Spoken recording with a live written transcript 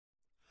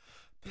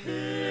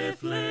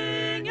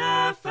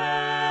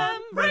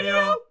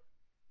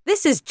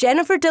This is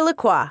Jennifer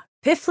Delacroix,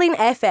 Piffling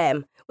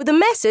FM, with a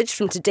message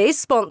from today's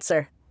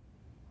sponsor.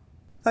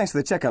 Thanks for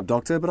the checkup,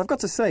 Doctor, but I've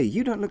got to say,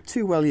 you don't look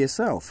too well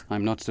yourself.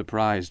 I'm not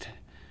surprised.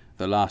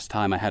 The last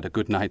time I had a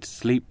good night's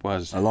sleep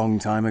was... A long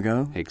time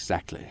ago?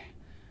 Exactly.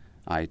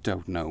 I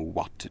don't know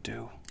what to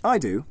do. I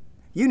do.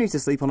 You need to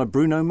sleep on a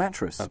Bruno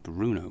mattress. A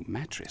Bruno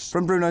mattress?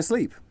 From Bruno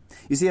Sleep.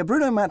 You see, a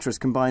Bruno mattress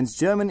combines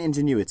German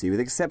ingenuity with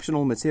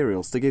exceptional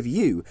materials to give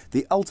you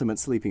the ultimate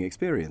sleeping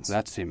experience.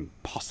 That's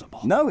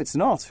impossible. No, it's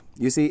not.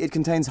 You see, it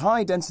contains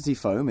high-density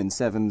foam in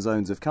 7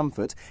 zones of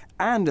comfort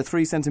and a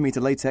 3-centimetre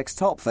latex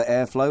top for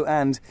airflow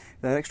and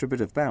that extra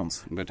bit of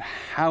bounce. But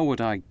how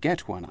would I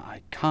get one?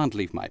 I can't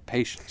leave my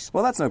patients.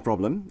 Well, that's no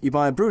problem. You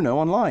buy a Bruno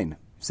online.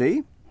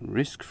 See?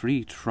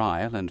 Risk-free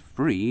trial and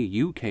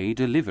free UK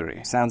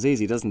delivery. Sounds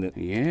easy, doesn't it?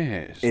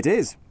 Yes. It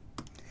is.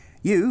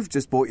 You've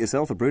just bought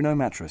yourself a Bruno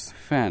mattress.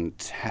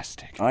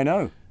 Fantastic. I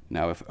know.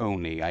 Now, if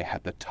only I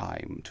had the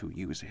time to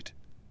use it.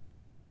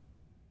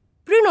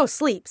 Bruno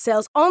Sleep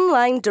sells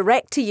online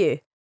direct to you,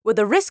 with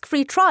a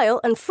risk-free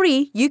trial and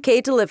free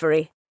UK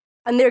delivery.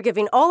 And they're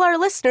giving all our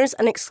listeners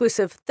an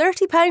exclusive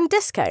 £30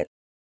 discount.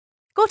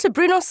 Go to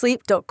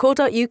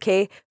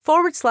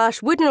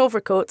brunosleep.co.uk/wooden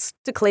overcoats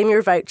to claim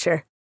your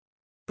voucher.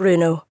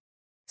 Bruno.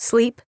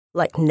 Sleep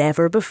like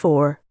never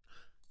before.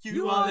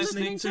 You are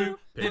listening to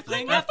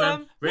Piffling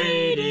FM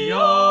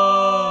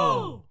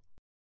Radio!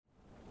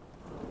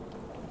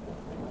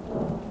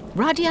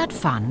 Rudyard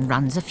Funn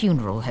runs a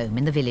funeral home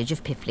in the village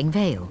of Piffling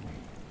Vale.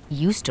 He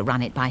used to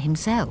run it by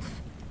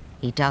himself.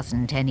 He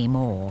doesn't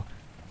anymore.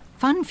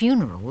 Funn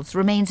Funerals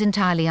remains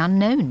entirely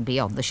unknown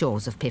beyond the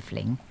shores of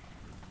Piffling.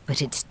 But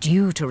it's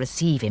due to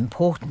receive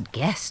important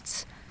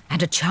guests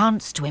and a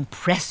chance to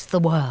impress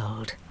the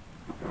world.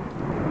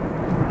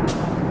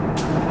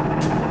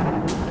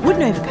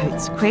 Wooden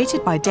Overcoats,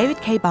 created by David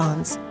K.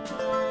 Barnes.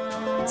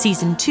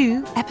 Season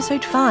 2,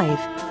 Episode 5.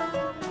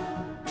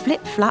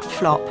 Flip Flap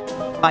Flop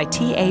by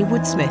T.A.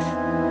 Woodsmith.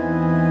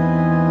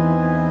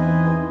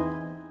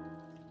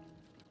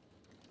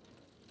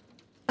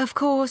 Of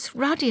course,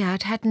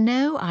 Rudyard had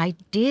no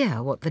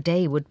idea what the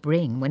day would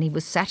bring when he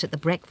was sat at the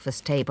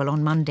breakfast table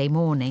on Monday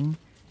morning,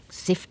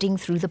 sifting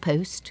through the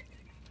post.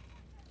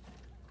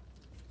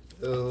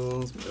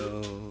 Bills,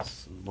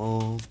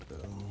 more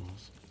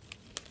bills.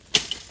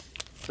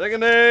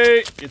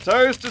 Secondly, your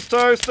toast is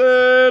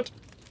toasted.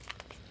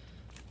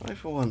 Why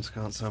for once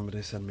can't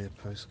somebody send me a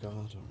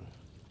postcard or a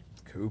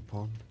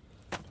coupon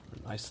or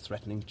a nice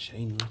threatening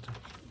chain letter?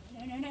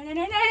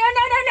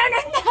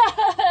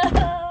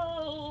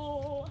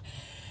 No!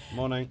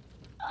 Morning.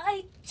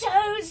 I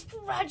toast,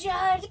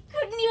 Rudyard.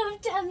 Couldn't you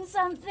have done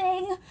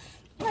something?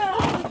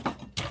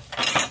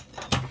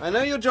 I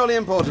know you're jolly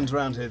important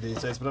around here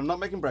these days, but I'm not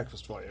making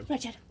breakfast for you.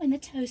 Rudyard, when the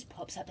toast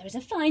pops up, there is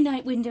a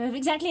finite window of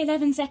exactly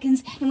 11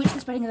 seconds in which the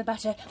spreading of the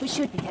butter, which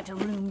should be kept at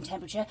room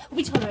temperature, will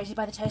be tolerated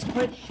by the toast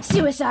before it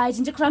suicides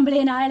into crumbly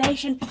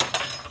annihilation.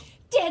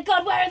 Dear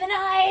God, where are the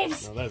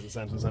knives? Now, there's a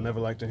sentence I never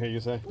like to hear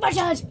you say.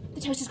 Rudyard, the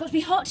toast has got to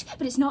be hot,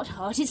 but it's not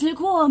hot, it's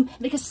lukewarm,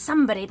 because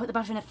somebody put the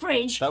butter in the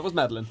fridge. That was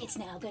Madeline. It's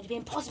now going to be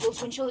impossible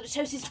to ensure that the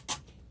toast is...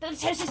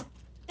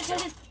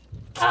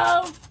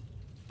 Oh!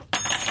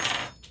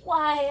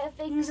 Why are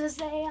things as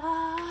they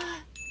are?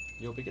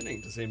 You're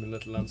beginning to seem a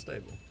little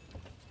unstable.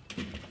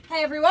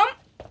 Hey everyone!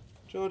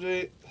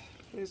 Georgie,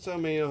 please tell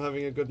me you're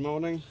having a good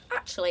morning.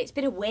 Actually, it's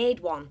been a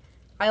weird one.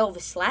 I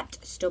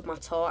overslept, stubbed my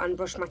toe and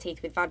brushed my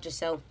teeth with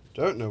Vagisil.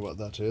 Don't know what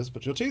that is,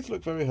 but your teeth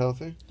look very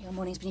healthy. Your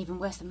morning's been even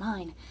worse than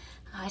mine.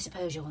 I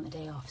suppose you'll want the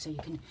day off so you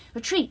can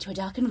retreat to a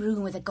darkened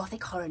room with a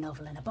gothic horror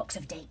novel and a box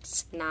of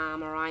dates. Nah,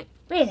 I'm alright.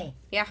 Really?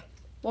 Yeah.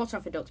 Water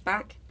off a duck's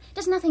back.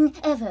 Does nothing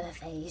ever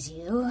faze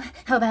you?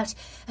 How about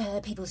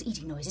people's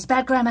eating noises,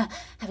 bad grammar,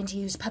 having to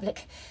use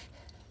public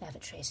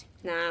lavatories?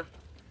 Nah.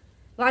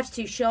 Life's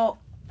too short.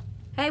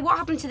 Hey, what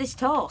happened to this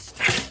toast?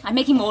 I'm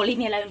making more, leave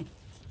me alone.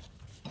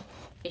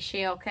 Is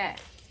she okay?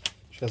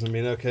 She hasn't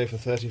been okay for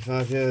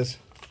 35 years.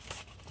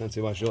 Don't see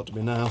why she ought to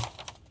be now.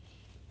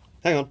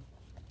 Hang on.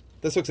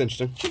 This looks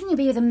interesting. Shouldn't you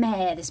be with the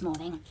mayor this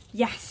morning?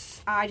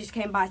 Yes, I just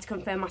came by to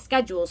confirm my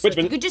schedule, so Wait a if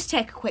you minute. could just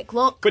take a quick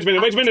look. Wait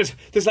a minute.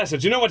 This letter,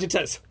 do you know what it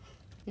says?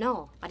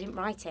 No, I didn't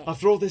write it.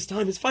 After all this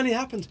time, it's finally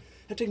happened.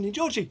 Antigone,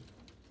 Georgie,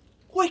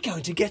 we're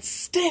going to get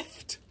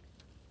stiffed.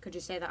 Could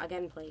you say that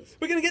again, please?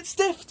 We're going to get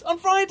stiffed on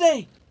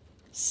Friday.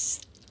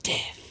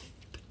 Stiff.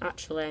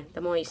 Actually,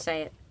 the more you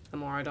say it, the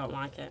more I don't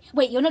like it.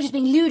 Wait, you're not just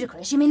being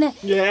ludicrous, you mean they're...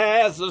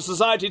 Yes, the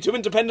Society to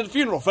Independent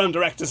Funeral Firm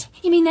Directors.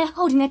 You mean they're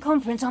holding their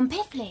conference on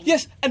Piffling?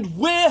 Yes, and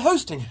we're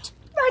hosting it.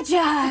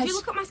 Rudyard! Could you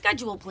look at my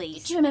schedule,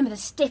 please? Do you remember the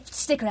stiffed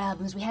sticker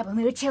albums we had when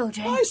we were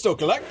children? I still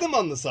collect them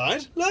on the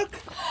side. Look.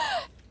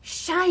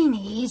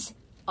 Shinies.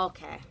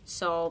 Okay,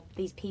 so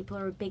these people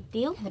are a big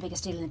deal? The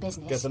biggest deal in the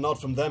business. Get a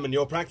nod from them and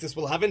your practice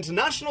will have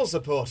international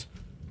support.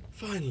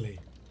 Finally,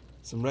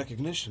 some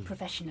recognition.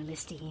 Professional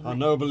esteem. Our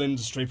noble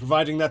industry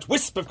providing that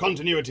wisp of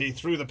continuity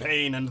through the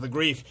pain and the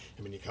grief.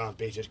 I mean, you can't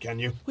beat it, can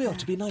you? We ought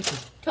to be knighted.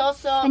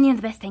 Toss up. And you're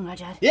the best thing,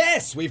 Rudyard.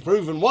 Yes, we've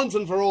proven once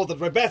and for all that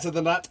we're better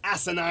than that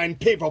asinine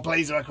people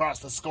pleaser across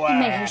the square.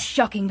 May his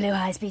shocking blue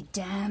eyes be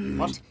damned.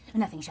 What?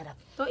 Nothing, shut up.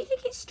 Don't you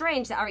think it's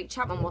strange that Eric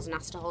Chapman wasn't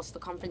asked to host the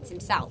conference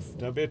himself?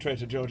 Don't be a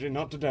traitor, Georgie,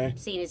 not today.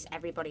 Seeing as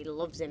everybody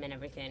loves him and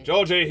everything.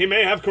 Georgie, he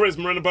may have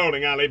charisma in a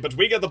bowling alley, but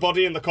we get the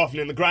body and the coffin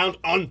in the ground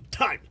on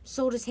time.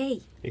 So does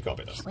he. He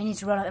copied us. We need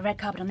to roll out the red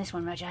carpet on this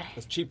one, Rudyard.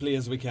 As cheaply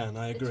as we can,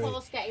 I agree. The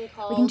tour's getting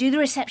cold. We can do the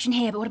reception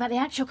here, but what about the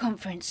actual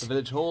conference? The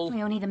village hall.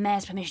 We all need the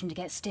mayor's permission to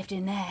get stiffed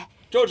in there.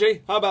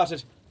 Georgie, how about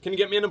it? Can you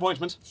get me an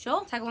appointment?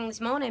 Sure, tag along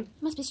this morning.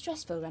 Must be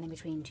stressful running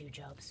between two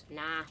jobs.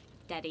 Nah,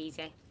 dead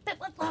easy. But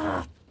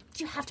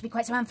do you have to be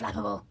quite so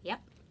unflappable? Yep.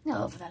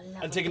 Oh, for the love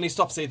of... Antigone,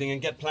 stop seething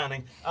and get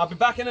planning. I'll be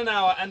back in an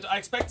hour, and I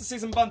expect to see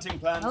some bunting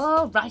plans.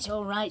 All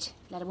right.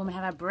 Let a woman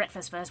have her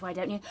breakfast first, why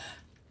don't you?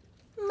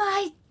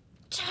 My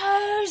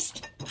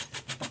toast!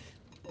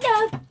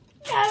 No!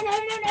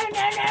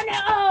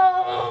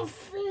 Oh,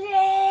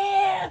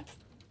 flip!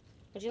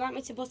 Would you like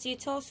me to butter your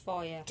toast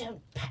for you?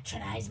 Don't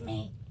patronise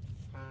me.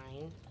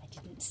 Fine. I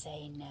didn't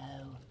say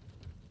no.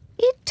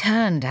 It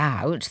turned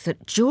out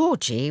that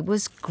Georgie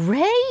was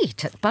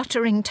great at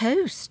buttering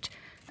toast,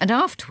 and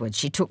afterwards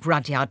she took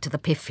Rudyard to the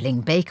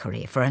Piffling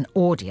Bakery for an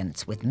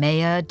audience with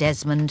Mayor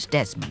Desmond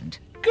Desmond.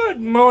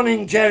 Good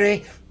morning,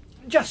 Jerry.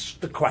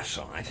 Just the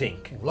croissant, I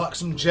think. Like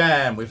some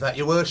jam with that,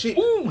 your worship?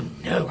 Oh,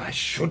 no, I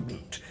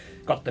shouldn't.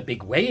 Got the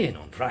big weigh-in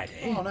on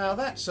Friday. Oh, now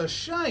that's a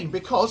shame,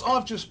 because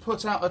I've just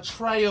put out a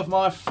tray of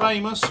my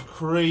famous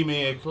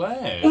creamy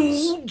eclairs.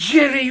 Oh,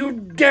 Jerry, you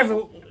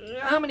devil.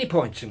 How many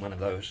points in one of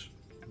those?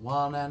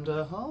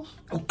 1.5.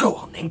 Oh, go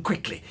on then,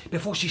 quickly,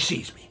 before she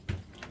sees me.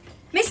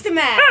 Mr.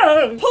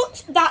 Mayor,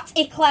 put that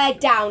eclair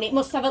down. It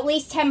must have at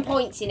least 10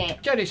 points in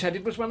it. Jerry said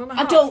it was 1.5.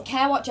 I don't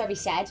care what Jerry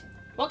said.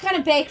 What kind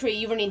of bakery are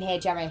you running here,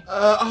 Jerry?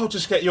 I'll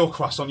just get your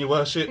croissant, your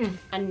worship.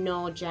 And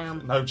no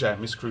jam. No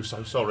jam, Miss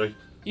Crusoe, sorry.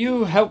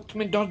 You helped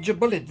me dodge a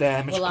bullet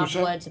there, Miss We'll Crusoe.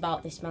 have words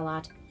about this, my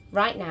lad.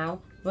 Right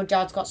now,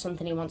 Rudyard's got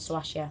something he wants to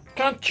ask you.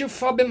 Can't you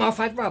fob him off?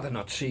 I'd rather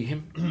not see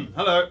him.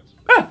 Hello.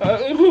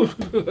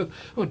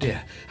 Oh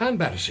dear, how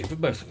embarrassing for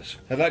both of us.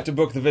 I'd like to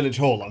book the village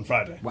hall on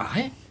Friday.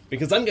 Why?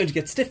 Because I'm going to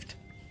get stiffed.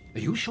 Are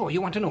you sure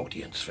you want an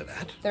audience for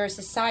that? They're a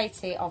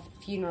society of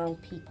funeral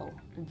people,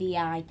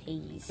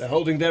 VIPs. They're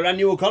holding their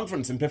annual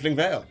conference in Piffling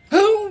Vale.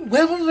 Oh,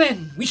 well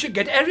then, we should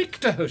get Eric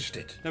to host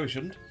it. No, we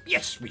shouldn't.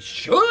 Yes, we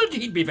should.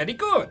 He'd be very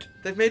good.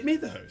 They've made me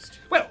the host.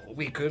 Well,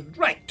 we could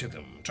write to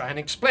them, try and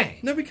explain.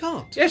 No, we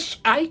can't. Yes,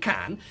 I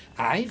can.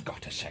 I've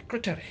got a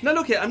secretary. Now,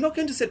 look here, I'm not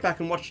going to sit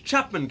back and watch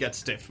Chapman get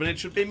stiffed when it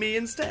should be me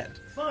instead.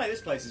 Hi,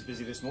 this place is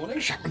busy this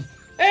morning. Chapman.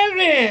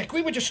 Eric,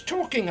 we were just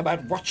talking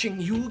about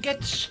watching you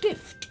get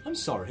stiffed. I'm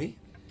sorry.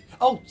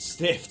 Oh,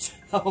 stiffed.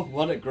 Oh,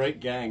 what a great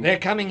gang. They're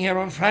coming here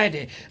on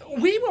Friday.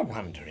 We were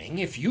wondering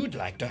if you'd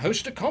like to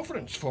host a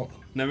conference for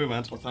them. No, we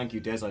won't. Well, thank you,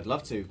 Des. I'd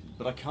love to,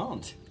 but I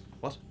can't.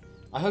 What?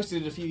 I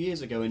hosted it a few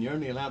years ago, and you're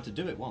only allowed to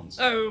do it once.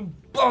 Oh,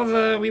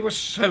 bother. We were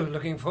so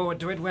looking forward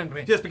to it, weren't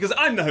we? Yes, because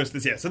I'm the host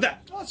this year, so there.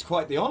 Oh, that's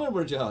quite the honour,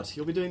 Rudyard.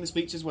 You'll be doing the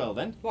speech as well,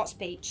 then? What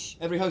speech?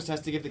 Every host has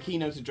to give the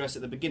keynote address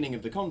at the beginning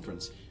of the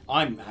conference.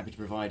 I'm happy to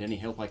provide any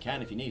help I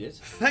can if you need it.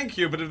 Thank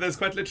you, but if there's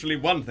quite literally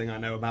one thing I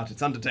know about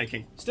its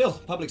undertaking. Still,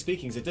 public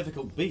speaking's a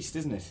difficult beast,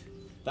 isn't it?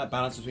 That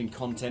balance between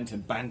content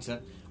and banter.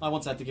 I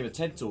once had to give a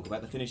TED talk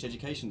about the Finnish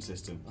education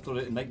system. I thought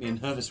it'd make me a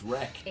nervous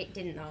wreck. It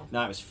didn't though.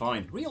 No, it was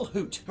fine. Real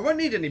hoot. I won't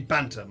need any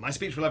banter. My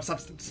speech will have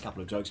substance. A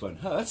couple of jokes won't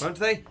hurt. Won't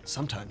they?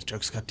 Sometimes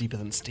jokes cut deeper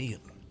than steel.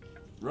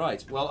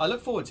 Right, well, I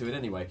look forward to it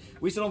anyway.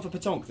 We still on for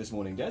Pétanque this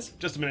morning, Des?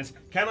 Just a minute.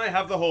 Can I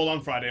have the hall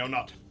on Friday or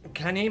not?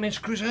 Can he, Miss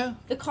Crusoe?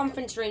 The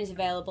conference room's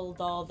available,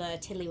 though the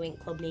Tiddlywink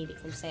Club need it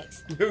from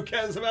 6. Who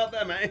cares about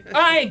them, eh?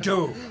 I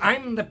do.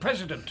 I'm the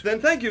president. Then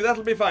thank you,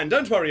 that'll be fine.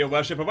 Don't worry, your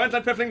worship. I won't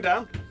let Piffling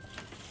down.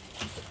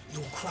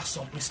 Your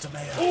croissant, Mr.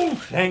 Mayor. Oh,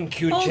 thank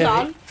you, Hold Jerry.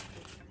 on.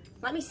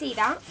 Let me see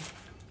that.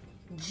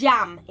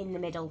 Jam in the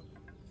middle.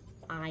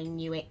 I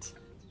knew it.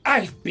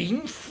 I've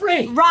been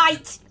framed.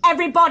 Right,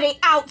 everybody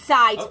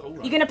outside. Oh, all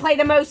right. You're going to play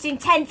the most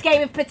intense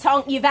game of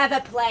pétanque you've ever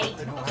played.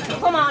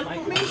 Come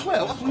on. Me as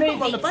well. I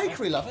Move run the it.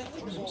 bakery, love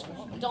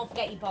it. Don't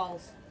forget your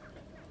balls.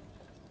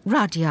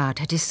 Rudyard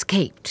had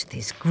escaped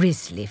this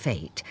grisly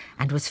fate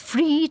and was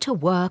free to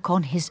work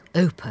on his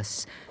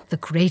opus, the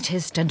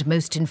greatest and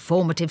most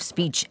informative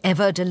speech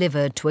ever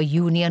delivered to a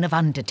union of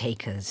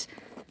undertakers.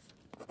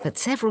 But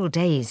several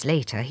days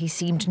later he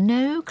seemed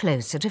no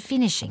closer to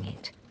finishing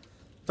it.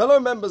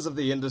 Fellow members of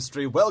the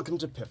industry, welcome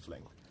to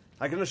Piffling.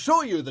 I can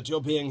assure you that your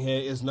being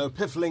here is no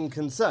Piffling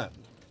concern.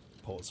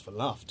 Pause for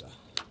laughter.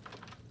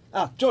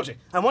 Georgie,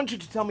 I want you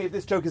to tell me if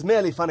this joke is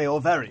merely funny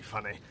or very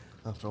funny.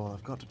 After all,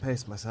 I've got to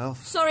pace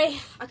myself. Sorry,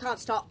 I can't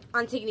stop.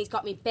 Antigone's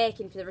got me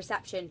baking for the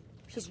reception.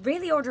 She's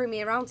really ordering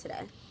me around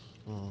today.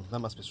 That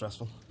must be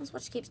stressful. That's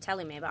what she keeps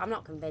telling me, but I'm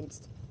not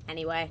convinced.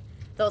 Anyway,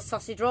 those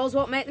sausage rolls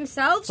won't make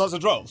themselves.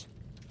 Sausage rolls.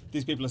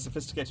 These people are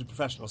sophisticated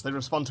professionals. They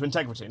respond to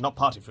integrity, not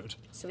party food.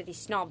 So are they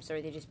snobs or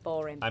are they just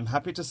boring? I'm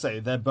happy to say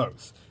they're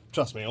both.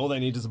 Trust me, all they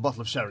need is a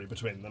bottle of sherry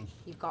between them.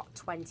 You've got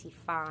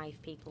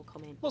 25 people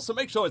coming. Well, so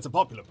make sure it's a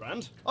popular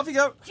brand. Off you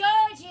go.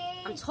 Georgie!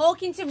 I'm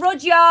talking to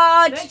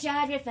Rudyard!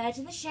 Rudyard, refer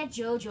to the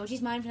schedule.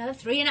 Georgie's mine for another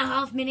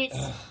 3.5 minutes.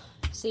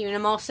 See you in a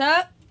more,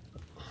 sir.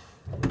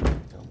 Oh,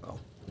 well.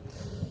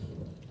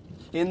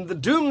 In the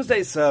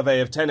Doomsday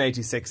Survey of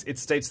 1086, it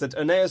states that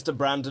Aeneas de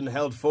Brandon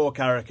held 4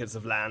 caracats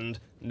of land,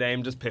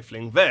 named as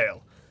Piffling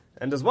Vale.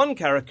 And as 1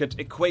 caracat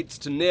equates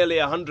to nearly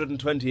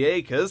 120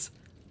 acres,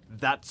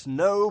 that's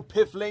no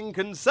piffling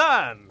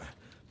concern.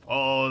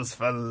 Pause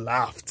for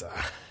laughter.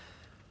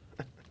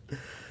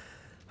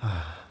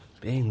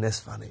 Being this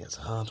funny is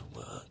hard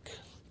work.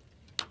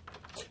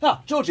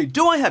 Georgie,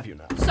 do I have you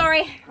now?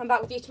 Sorry, I'm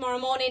back with you tomorrow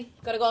morning.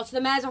 Gotta go to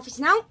the mayor's office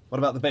now. What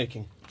about the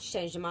baking? She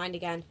changed her mind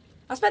again.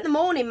 I spent the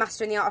morning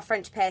mastering the art of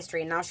French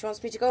pastry, and now she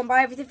wants me to go and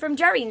buy everything from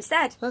Jerry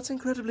instead. That's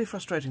incredibly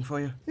frustrating for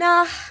you.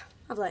 Nah,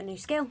 I've learnt a new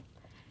skill.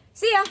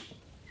 See ya.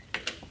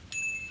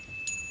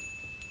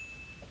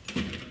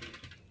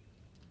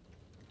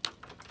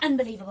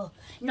 Unbelievable.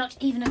 Not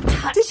even a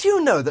touch. Did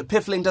you know that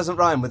piffling doesn't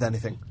rhyme with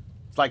anything?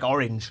 It's like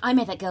orange. I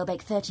made that girl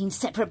bake 13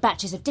 separate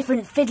batches of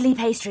different fiddly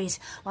pastries,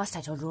 whilst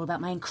I told her all about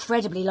my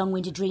incredibly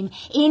long-winded dream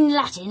in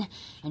Latin,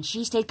 and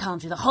she stayed calm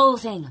through the whole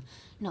thing.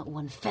 Not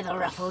one feather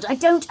ruffled. I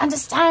don't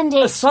understand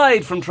it.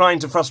 Aside from trying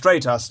to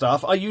frustrate our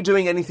staff, are you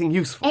doing anything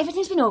useful?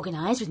 Everything's been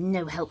organised with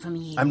no help from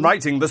you. I'm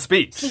writing the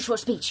speech. Speech? What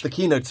speech? The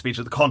keynote speech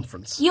at the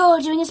conference. You're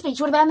doing a speech.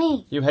 What about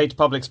me? You hate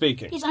public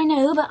speaking. Yes, I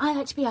know, but I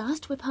like to be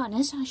asked. We're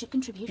partners. I should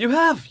contribute. You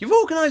have. You've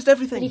organised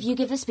everything. But if you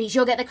give the speech,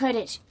 you'll get the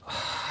credit.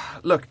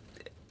 Look,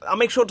 I'll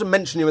make sure to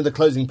mention you in the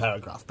closing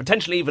paragraph,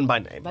 potentially even by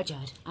name.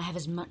 Rudyard, I have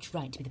as much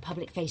right to be the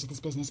public face of this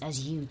business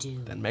as you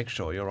do. Then make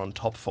sure you're on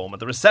top form at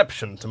the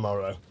reception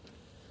tomorrow.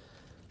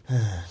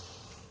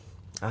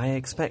 I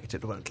expect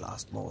it won't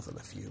last more than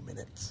a few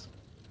minutes.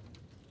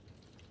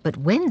 But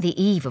when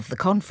the eve of the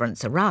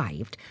conference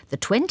arrived, the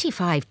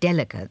 25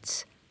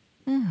 delegates...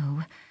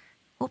 Oh,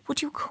 what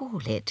would you call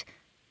it?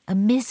 A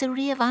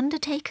misery of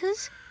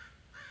undertakers?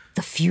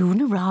 The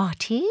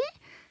funerati?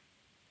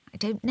 I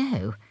don't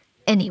know.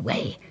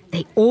 Anyway,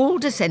 they all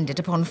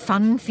descended upon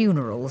Fun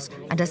Funerals,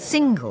 and a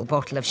single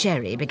bottle of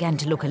sherry began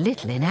to look a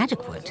little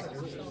inadequate.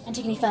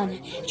 Antigone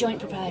Funn, joint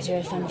proprietor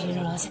of Fun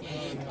Funerals.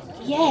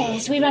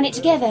 Yes, we run it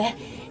together.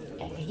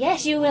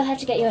 Yes, you will have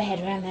to get your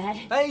head around that.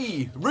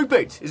 Hey,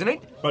 Rupert, isn't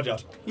it?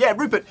 Rudyard. Yeah,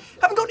 Rupert.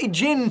 Haven't got any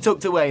gin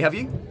tucked away, have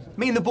you?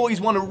 Me and the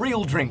boys want a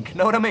real drink,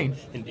 know what I mean?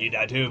 Indeed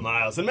I do,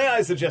 Miles. And may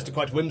I suggest a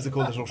quite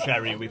whimsical little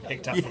sherry we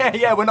picked up?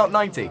 Yeah, we're not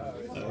 90.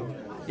 Oh.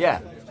 Yeah.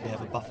 We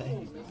have a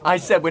buffet. I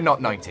said we're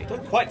not 90.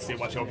 Don't quite see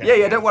what you're getting.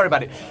 Yeah, don't worry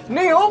about it.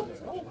 Neil!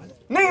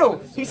 Neil!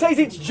 He says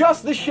it's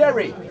just the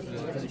sherry.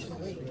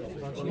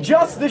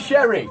 Just the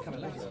sherry.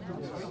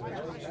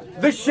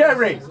 The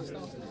sherry.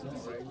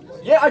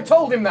 Yeah, I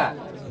told him that.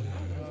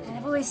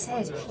 I've always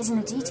said, it's in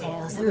the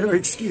details.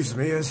 Excuse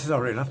me,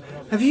 sorry, love.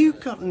 Have you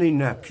got any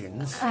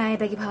napkins? I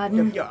beg your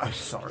pardon?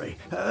 Sorry.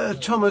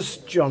 Thomas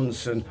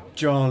Johnson,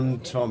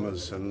 John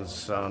Thomas and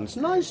Sons.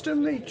 Nice to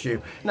meet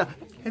you. Now,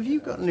 have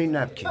you got any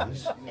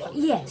napkins?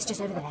 Yes, just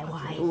over there.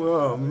 Why?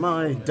 Well,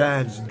 my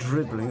dad's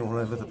dribbling all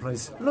over the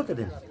place. Look at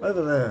him,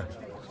 over there.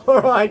 All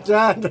right,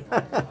 Dad.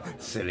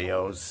 Silly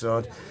old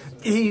sod.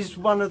 He's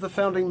one of the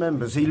founding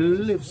members. He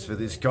lives for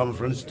this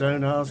conference.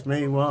 Don't ask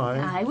me why.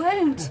 I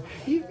won't.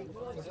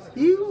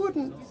 You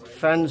wouldn't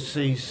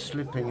fancy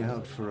slipping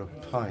out for a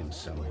pint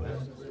somewhere?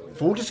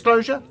 Full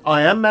disclosure,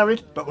 I am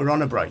married, but we're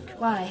on a break.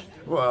 Why?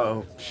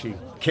 Well, she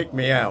kicked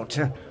me out.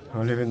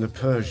 I live in the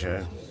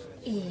Peugeot.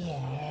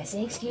 Yes,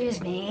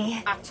 excuse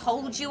me. I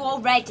told you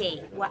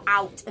already, we're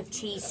out of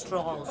cheese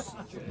straws.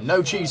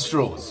 No cheese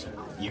straws.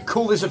 You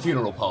call this a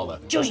funeral parlour?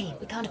 Georgie,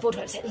 we can't afford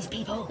to upset these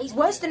people. It's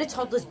worse than a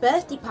toddler's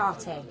birthday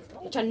party,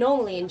 which I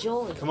normally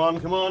enjoy. Come on,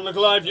 look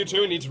alive, you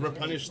two. We need to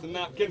replenish the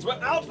napkins.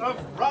 We're out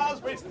of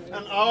raspberries,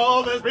 and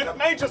there's been a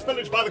major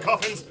spillage by the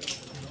coffins.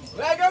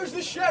 There goes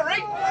the sherry!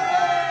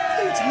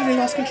 They entirely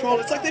lost control.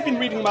 It's like they've been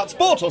reading about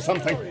sport or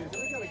something.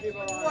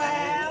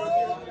 Well.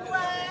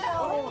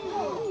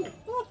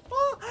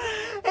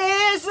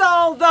 Here's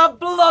all the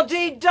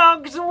bloody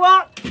dogs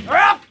what?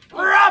 Ruff!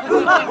 Ruff! Who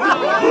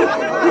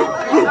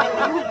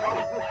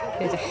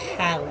the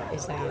hell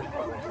is that?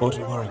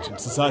 Audrey Warrington,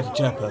 Society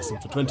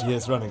Chairperson for 20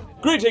 years running.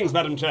 Greetings,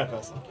 Madam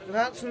Chairperson.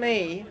 That's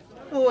me.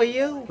 Who are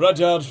you?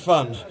 Rudyard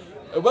Funn.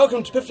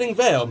 Welcome to Piffling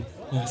Vale.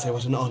 May I say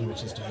what an honour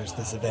it is to host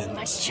this event.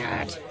 That's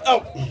Chad.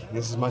 Oh,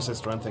 this is my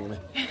sister, I'm thinking of.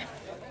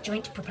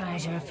 Joint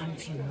proprietor of Fun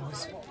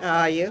Funerals.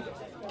 Are you?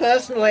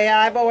 Personally,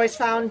 I've always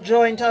found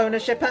joint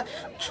ownership a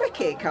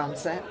tricky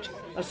concept,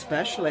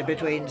 especially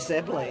between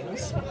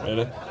siblings.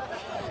 Really?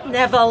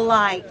 Never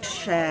liked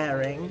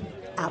sharing.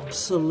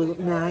 Absolute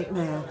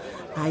nightmare.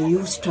 I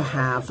used to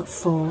have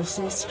 4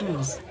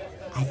 sisters.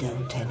 I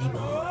don't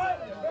anymore.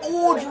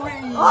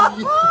 Audrey!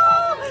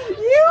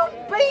 You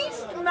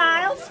beast,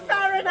 Miles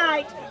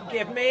Fahrenheit!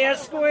 Give me a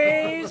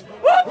squeeze!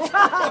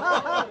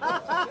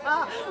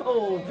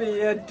 Oh,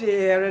 be a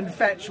dear and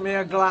fetch me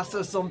a glass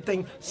of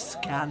something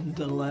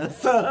scandalous.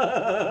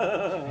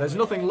 There's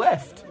nothing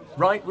left,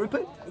 right,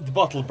 Rupert? The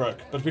bottle broke,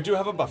 but we do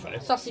have a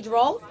buffet. Sausage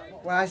roll?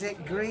 Why is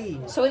it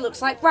green? So it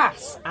looks like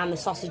grass, and the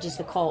sausage is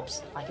the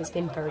corpse, like it's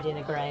been buried in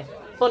a grave.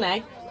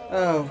 Funny.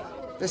 Oh,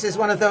 This is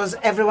one of those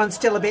everyone's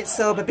still a bit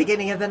sober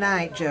beginning of the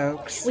night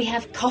jokes. We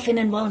have coffin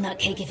and walnut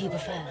cake if you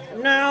prefer.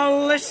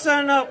 Now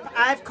listen up.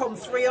 I've come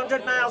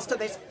 300 miles to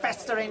this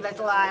festering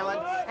little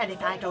island, and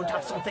if I don't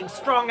have something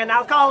strong and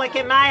alcoholic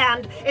in my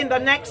hand, in the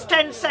next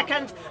 10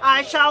 seconds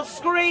I shall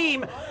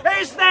scream,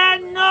 "Is there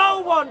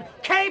no one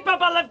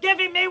capable of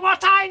giving me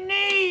what I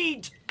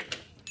need?"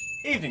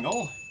 Evening,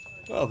 all.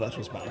 Well, that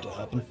was bound to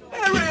happen.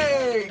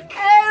 Eric!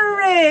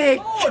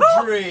 Eric!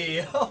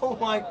 Audrey! Oh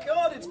my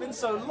God, it's been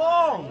so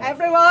long!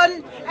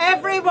 Everyone!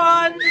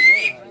 Everyone!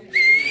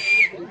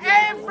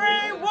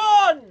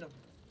 Everyone!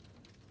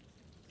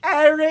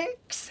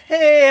 Eric's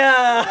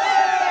here!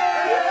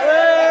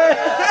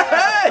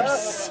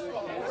 Yes!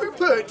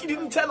 Rupert, you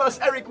didn't tell us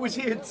Eric was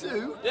here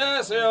too.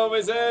 Yes, he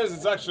always is.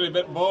 It's actually a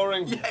bit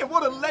boring. Yeah,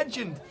 what a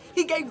legend.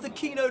 He gave the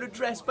keynote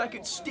address back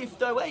at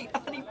Stift 08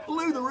 and he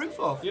blew the roof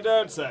off. You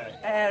don't say.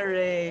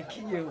 Eric,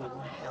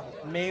 you'll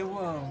help me,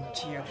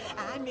 won't you?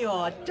 I'm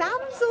your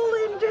damsel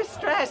in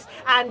distress,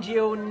 and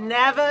you'll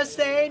never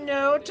say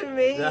no to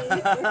me.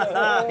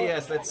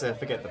 Yes, let's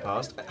forget the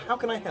past. How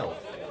can I help?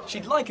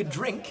 She'd like a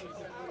drink.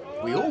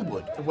 We all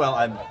would. Well,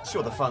 I'm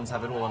sure the funds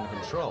have it all under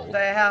control.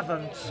 They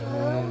haven't.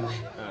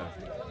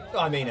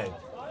 I mean,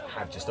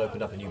 have just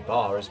opened up a new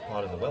bar as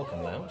part of the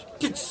Welcome Lounge.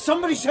 Did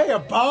somebody say a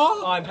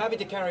bar? I'm happy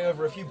to carry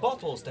over a few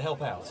bottles to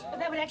help out. But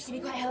that would actually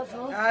be quite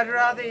helpful. I'd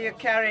rather you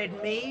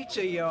carried me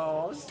to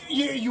yours.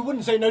 You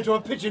wouldn't say no to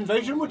a pitch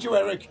invasion, would you,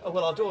 Eric? Oh,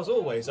 well, our door's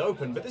always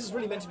open, but this is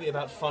really meant to be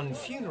about fun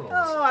funerals.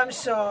 Oh, I'm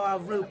sure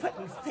Rupert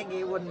and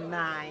Thingy wouldn't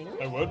mind.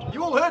 I would.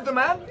 You all heard the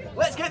man.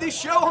 Let's get this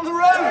show on the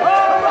road.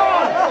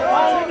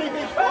 Why didn't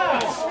he be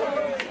fast?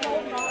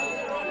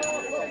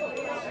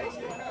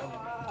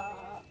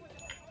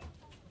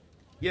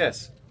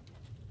 Yes.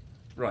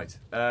 Right.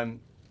 Well,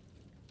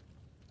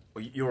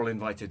 you're all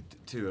invited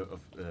too,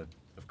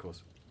 of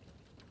course.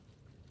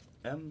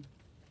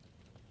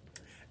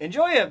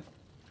 Enjoy it.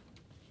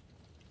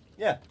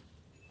 Yeah.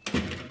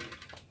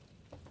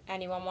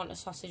 Anyone want a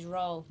sausage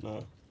roll?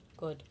 No.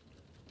 Good.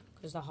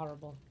 Because they're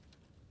horrible.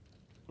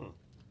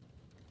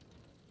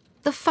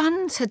 The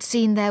Funns had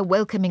seen their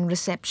welcoming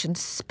reception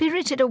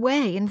spirited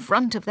away in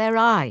front of their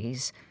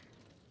eyes.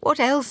 What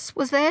else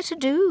was there to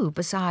do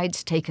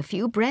besides take a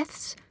few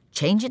breaths,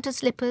 change into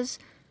slippers,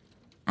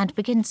 and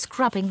begin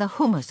scrubbing the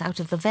hummus out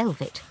of the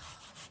velvet?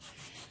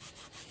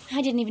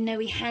 I didn't even know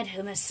we had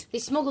hummus. They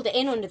smuggled it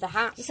in under the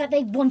hat. It's like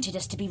they wanted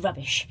us to be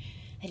rubbish.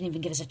 They didn't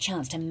even give us a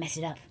chance to mess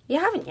it up. You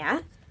haven't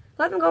yet?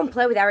 Let them go and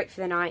play with Eric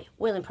for the night.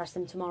 We'll impress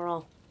them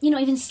tomorrow. You're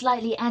not even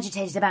slightly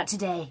agitated about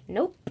today?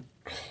 Nope.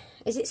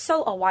 Is it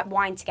salt or white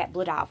wine to get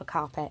blood out of a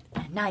carpet?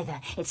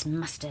 Neither. It's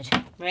mustard.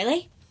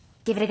 Really?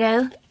 Give it a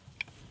go.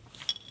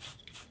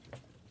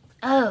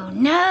 Oh,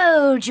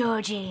 no,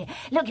 Georgie.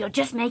 Look, you're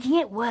just making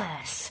it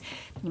worse.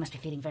 You must be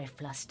feeling very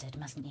flustered,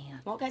 mustn't you?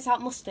 What gets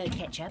out mustard?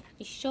 Ketchup.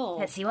 You sure?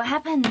 Let's see what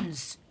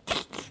happens.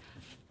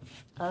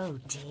 Oh,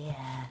 dear.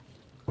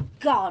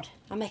 God,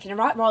 I'm making a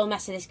right royal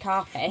mess of this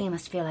carpet. You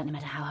must feel like no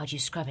matter how hard you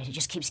scrub it, it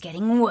just keeps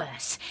getting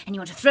worse, and you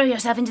want to throw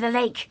yourself into the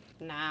lake.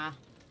 Nah.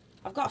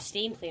 I've got a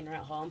steam cleaner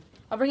at home.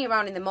 I'll bring it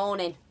round in the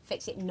morning.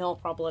 Fix it, no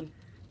problem.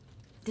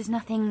 Does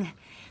nothing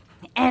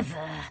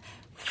ever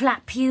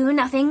flap you?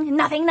 Nothing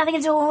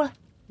at all?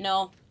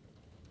 No.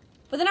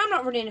 But then I'm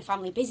not running a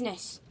family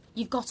business.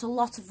 You've got a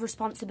lot of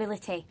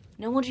responsibility.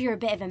 No wonder you're a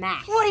bit of a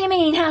mess. What do you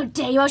mean? How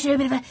dare you? I should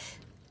be a bit of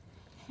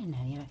a... No,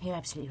 you're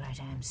absolutely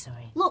right. I am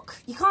sorry. Look,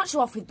 you can't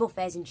show off with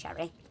buffets and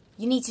sherry.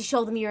 You need to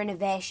show them your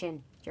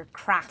innovation, your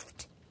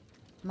craft.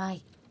 My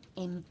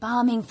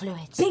embalming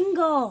fluids.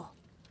 Bingo!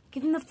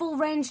 Give them the full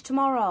range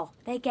tomorrow.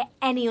 They'd get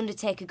any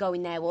undertaker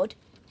going there, would.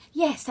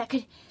 Yes, that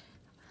could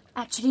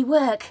actually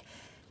work.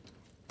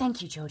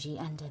 Thank you, Georgie,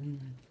 and,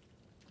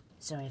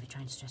 sorry for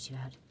trying to stress you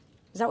out.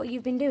 Is that what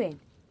you've been doing?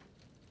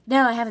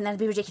 No, I haven't. That'd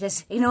be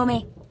ridiculous. Ignore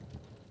me.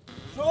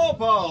 Straw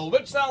poll.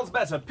 Which sounds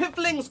better?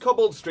 Piffling's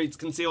cobbled streets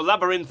conceal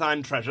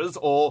labyrinthine treasures,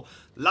 or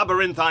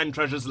labyrinthine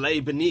treasures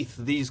lay beneath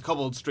these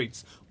cobbled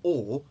streets?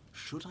 Or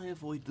should I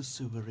avoid the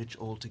sewerage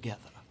altogether?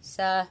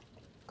 Sir,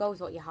 go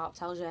with what your heart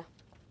tells you.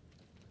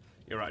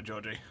 You're right,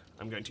 Georgie.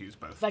 I'm going to use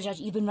both. Rudyard,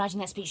 you've been writing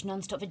that speech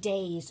non-stop for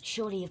days.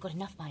 Surely you've got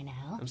enough by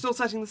now. I'm still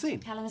setting the scene.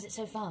 How long is it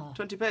so far?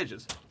 20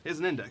 pages. Here's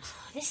an index.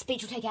 This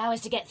speech will take hours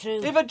to get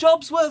through. If a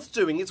job's worth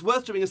doing, it's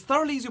worth doing as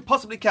thoroughly as you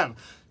possibly can.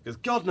 Because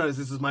God knows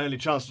this is my only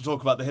chance to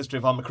talk about the history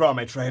of our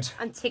macrame trade.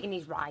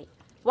 Antigone's right.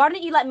 Why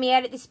don't you let me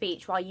edit the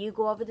speech while you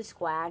go over the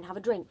square and have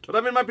a drink? But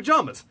I'm in my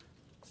pyjamas.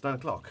 It's 9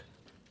 o'clock.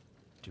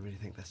 Do you really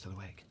think they're still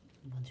awake?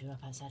 One threw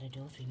up outside her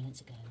door 3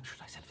 minutes ago.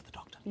 Should I send for the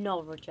doctor?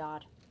 No,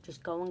 Rudyard.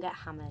 Just go and get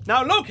hammered.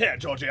 Now look here,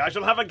 Georgie. I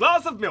shall have a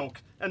glass of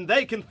milk, and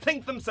they can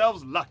think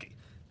themselves lucky.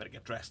 Better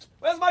get dressed.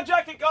 Where's my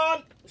jacket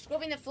gone? We're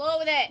scrubbing the floor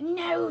with it.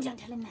 No, don't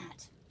tell him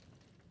that.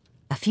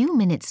 A few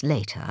minutes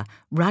later,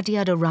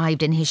 Rudyard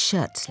arrived in his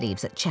shirt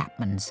sleeves at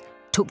Chapman's,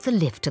 took the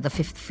lift to the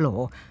 5th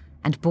floor,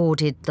 and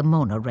boarded the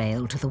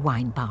monorail to the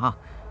wine bar.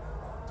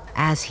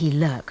 As he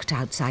lurked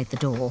outside the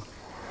door,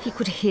 he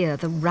could hear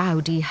the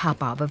rowdy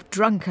hubbub of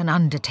drunken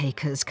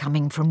undertakers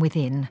coming from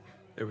within.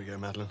 Here we go,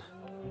 Madeline.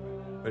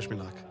 Wish me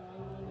luck.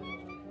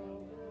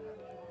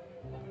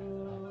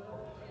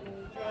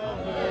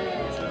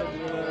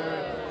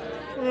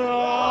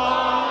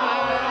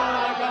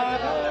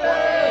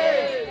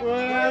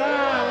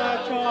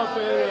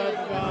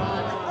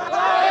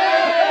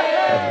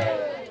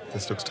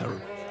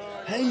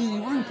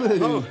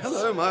 Rupert! Oh,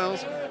 hello,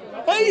 Miles.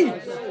 Hey,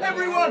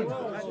 everyone!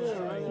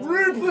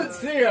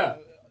 Rupert's here!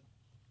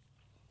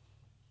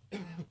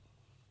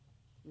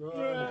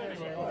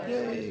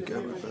 Yay, go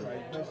Rupert.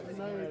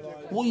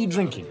 What are you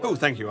drinking? Oh,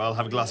 thank you. I'll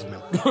have a glass of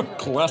milk.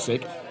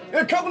 Classic.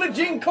 A couple of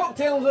gin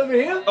cocktails over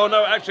here. Oh,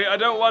 no, actually, I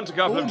don't want a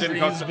couple of gin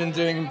Audrey's cocktails. been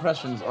doing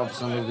impressions of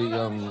some of the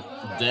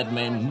dead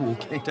men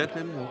walking. Dead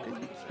men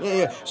walking?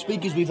 Yeah,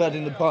 speakers we've had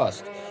in the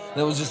past.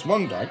 There was this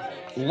one guy,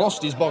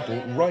 lost his bottle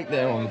right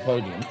there on the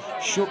podium,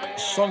 shook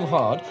so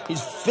hard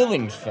his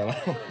fillings fell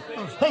out.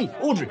 Hey,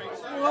 Audrey.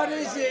 What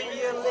is it,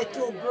 you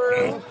little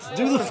brute?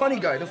 Do the funny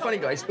guy. The funny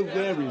guy is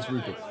hilarious,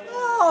 Rupert.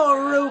 Oh,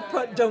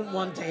 Rupert don't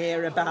want to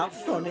hear about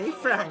funny,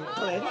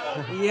 Franklin.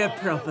 You're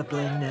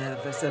probably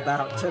nervous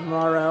about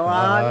tomorrow,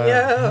 aren't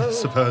you?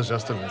 Suppose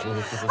just a little.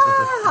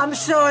 I'm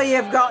sure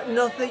you've got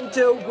nothing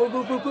to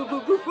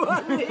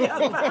worry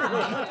about.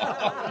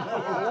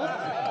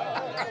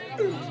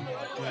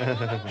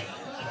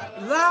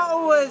 That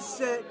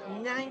was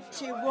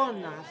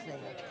 91, I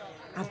think.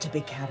 Had to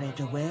be carried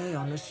away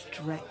on a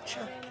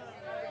stretcher.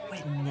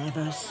 We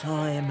never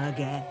saw him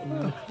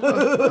again.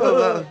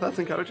 That's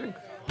encouraging.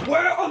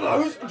 Where are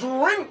those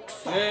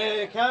drinks?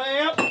 Hey,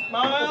 coming up,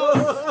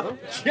 Miles.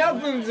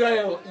 Chapman's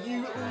Ale,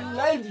 you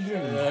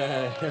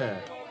legend.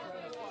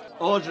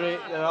 Audrey,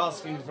 they're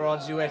asking for our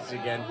duet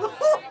again.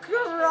 Oh,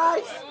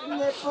 Christ,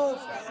 nipples.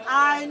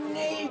 I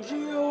need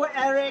you,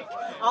 Eric.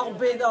 I'll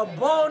be the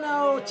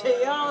Bono to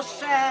your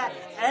share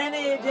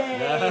any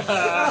day.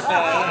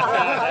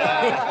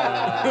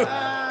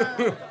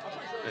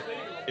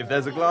 If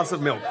there's a glass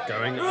of milk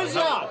going...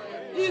 Rudyard,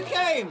 you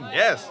came.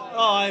 Yes.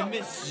 Oh, I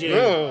missed you,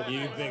 Oh.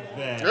 you big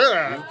bear.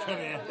 Yeah. You come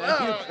here.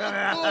 You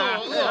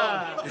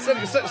come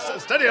here.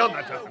 Steady on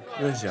that time.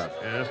 Rudyard.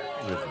 Yes.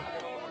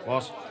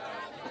 What?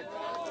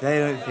 They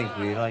don't think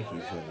we like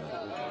each other.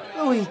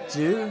 Oh, we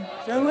do,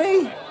 don't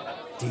we?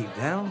 Deep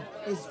down,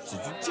 it's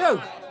just a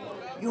joke.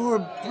 You're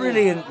a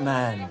brilliant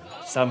man,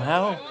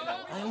 somehow.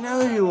 I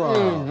know you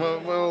are.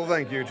 Well,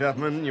 thank you,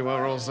 Chapman. You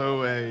are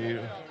also a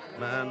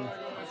man.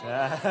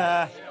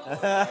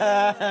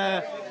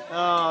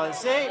 Oh,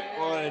 see?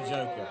 What a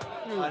joker.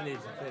 I need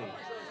to pee.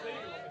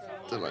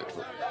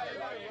 Delightful.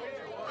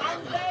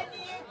 And then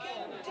you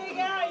can dig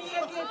out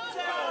your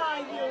guitar,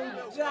 you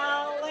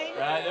darling.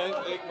 I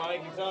don't think my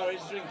guitar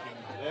is drinking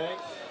today.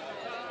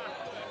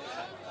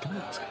 Can I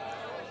ask?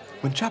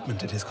 When Chapman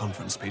did his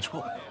conference speech,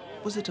 what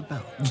was it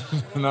about?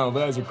 Now,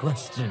 there's a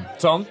question.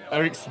 Tom,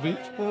 Eric's speech?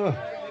 Oh,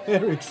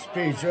 Eric's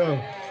speech,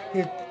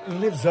 it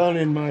lives on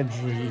in my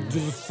dreams. The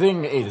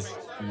thing is,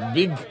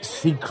 big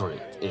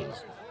secret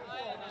is,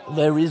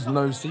 there is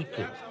no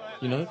secret,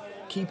 you know?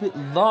 Keep it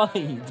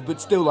light,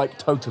 but still, like,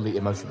 totally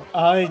emotional.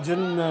 I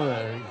didn't know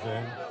Eric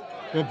then,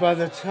 but by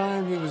the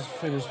time he was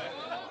finished,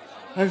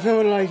 I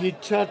felt like he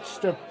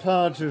touched a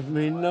part of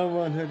me no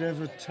one had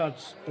ever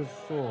touched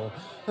before.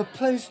 A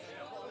place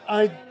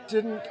I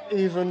didn't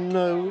even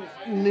know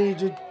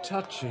needed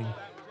touching.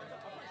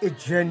 It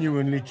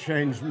genuinely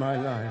changed my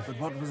life. But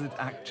what was it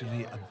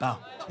actually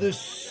about? The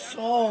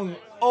song!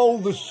 Oh,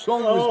 the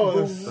song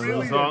was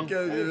brilliant.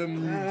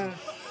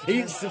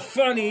 It's a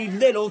funny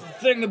little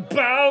thing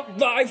about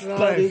life,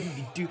 but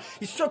you're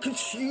so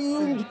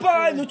consumed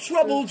by the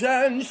troubles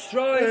and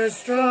strife.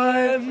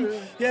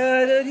 Something.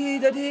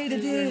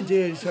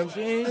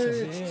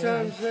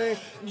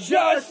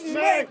 Just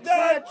make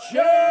that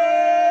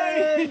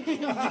change.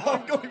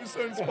 Oh God, it was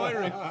so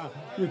inspiring.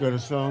 You got a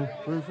song,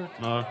 Rupert?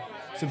 No.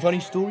 Some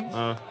funny stories?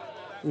 No.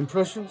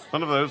 Impressions?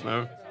 None of those,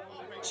 no.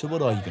 So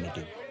what are you going to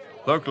do?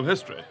 Local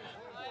history.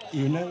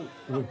 You know,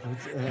 Rupert,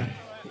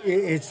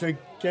 it's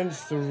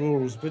against the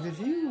rules, but if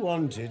you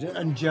wanted,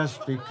 and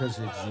just because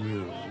it's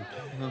you,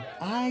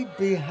 I'd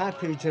be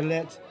happy to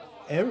let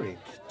Eric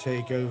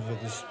take over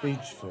the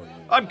speech for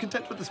you. I'm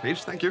content with the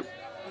speech, thank you.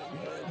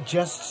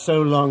 Just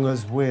so long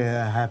as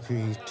we're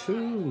happy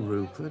too,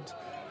 Rupert.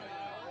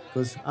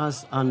 Because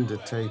us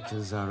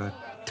undertakers are a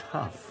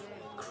tough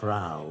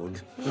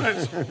crowd.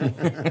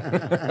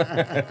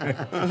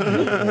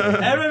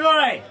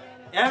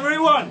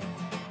 Everyone!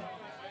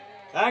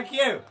 Thank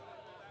you.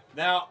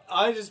 Now,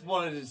 I just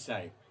wanted to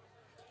say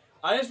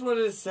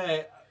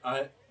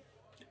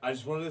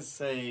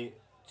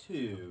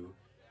too,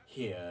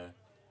 here,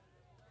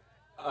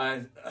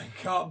 I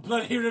can't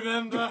bloody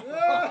remember.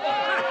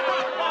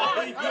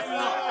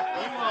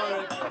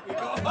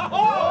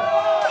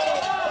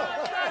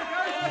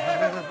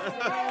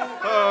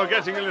 Oh,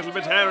 getting a little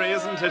bit hairy,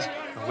 isn't it?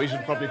 We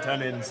should probably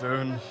turn in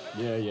soon.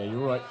 Yeah,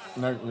 you're right.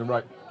 No, you're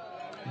right.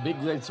 Big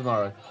day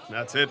tomorrow.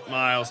 That's it,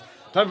 Miles.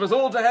 Time for us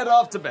all to head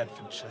off to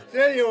Bedfordshire.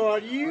 Tell you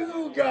what,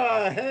 you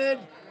go ahead.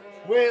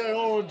 We'll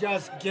all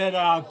just get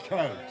our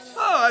coats.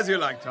 Oh, as you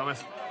like,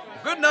 Thomas.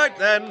 Good night,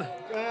 then.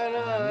 Good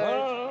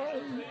night.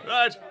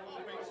 Right.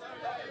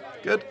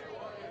 Good.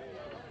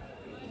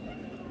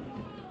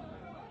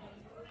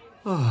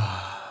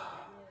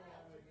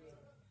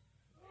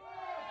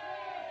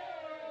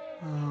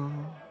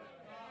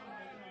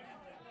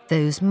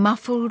 Those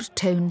muffled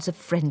tones of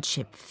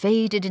friendship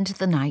faded into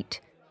the night,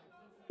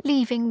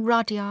 leaving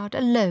Rudyard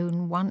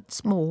alone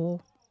once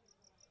more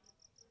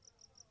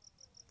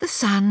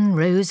sun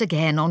rose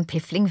again on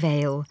Piffling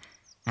Vale,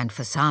 and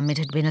for some it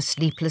had been a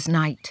sleepless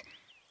night.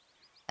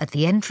 At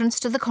the entrance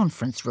to the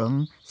conference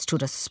room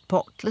stood a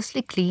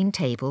spotlessly clean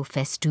table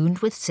festooned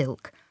with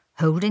silk,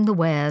 holding the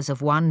wares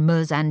of one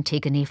Ms.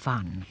 Antigone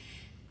Funn.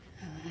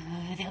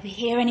 They'll be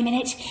here any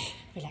minute.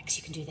 Relax,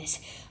 you can do this.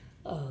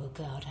 Oh,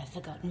 God, I've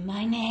forgotten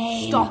my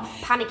name. Stop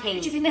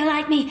panicking. Do you think they'll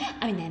like me?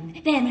 I mean them. Do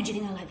you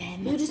think I'll like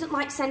them? Who doesn't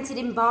like scented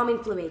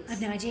embalming fluids?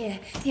 I've no idea.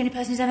 The only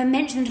person who's ever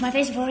mentioned them to my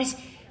face before is...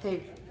 Who?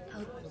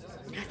 Oh,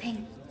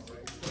 nothing.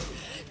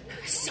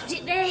 Sod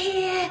it, they're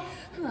here.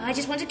 Oh, I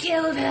just want to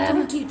kill them.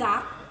 Don't do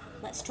that.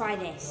 Let's try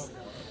this.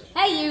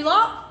 Hey, you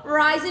lot.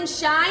 Rise and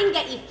shine.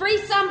 Get your free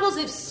samples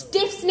of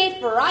Stiff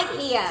Sniff right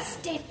here.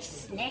 Stiff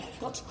Sniff?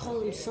 Got to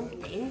call him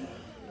something.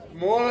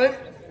 Morning.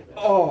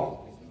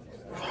 Oh.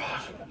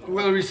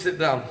 Will we sit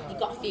down? You've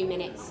got a few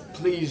minutes.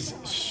 Please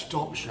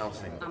stop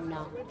shouting. I'm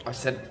not. I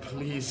said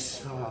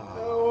please.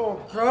 Oh,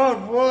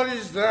 God, what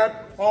is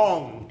that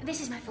on?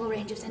 This is my full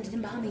range of scented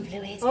embalming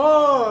fluids.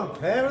 Oh,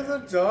 hair of the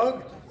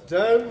dog.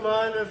 Don't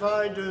mind if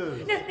I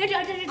do. No,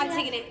 don't. I'm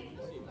taking it.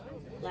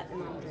 Let the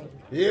man drink.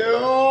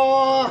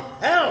 Your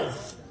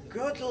health!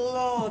 Good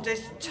Lord,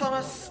 is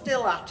Thomas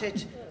still at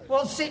it?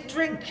 What's it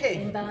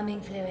drinking?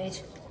 Embalming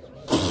fluid.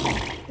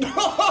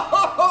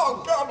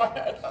 Oh, God, my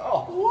head.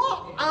 Oh.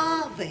 What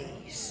are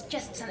these?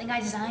 Just something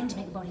I designed to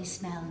make the body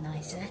smell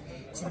nicer.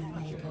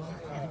 Cinnamon maple,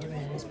 lavender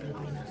rose,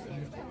 blueberry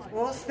muffin.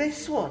 What's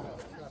this one?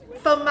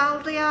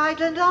 Formaldehyde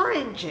and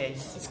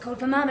oranges. It's called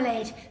for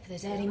marmalade, for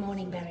those early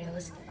morning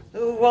burials.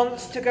 Who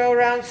wants to go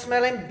around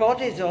smelling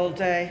bodies all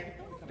day?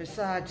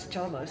 Besides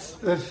Thomas.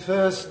 The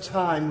first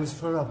time was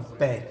for a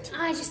bet.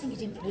 I just think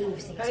it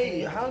improves things.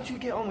 Hey, how'd you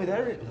get on with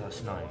Eric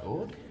last night,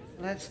 Lord?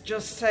 Let's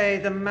just say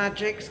the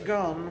magic's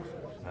gone.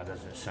 That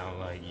doesn't sound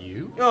like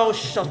you. Oh,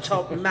 shut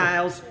up,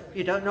 Miles.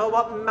 You don't know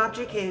what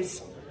magic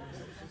is.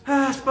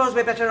 I suppose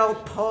we better all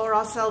pour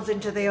ourselves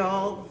into the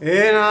all.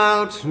 In,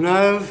 out,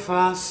 no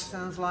fuss.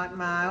 Sounds like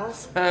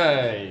Miles.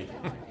 Hey.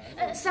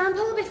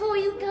 Sample before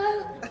you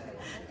go?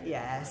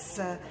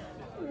 Yes.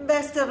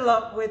 Best of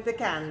luck with the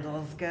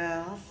candles,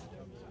 girls.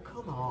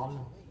 Come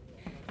on.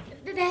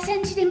 They're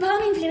scented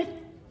embalming fluid.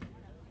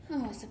 Oh,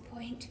 what's the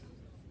point?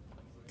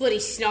 Bloody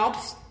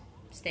snobs.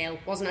 Still,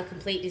 wasn't a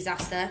complete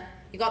disaster.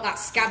 You got that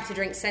scab to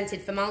drink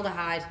scented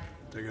formaldehyde.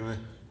 Antigone.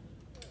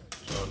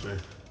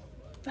 Georgie.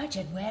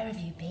 Rudyard, where have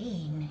you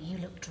been? You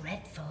look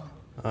dreadful.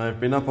 I've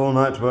been up all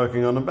night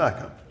working on a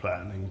backup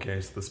plan in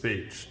case the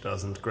speech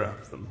doesn't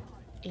grab them.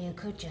 You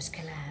could just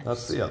collapse.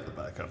 That's the other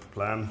backup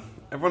plan.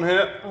 Everyone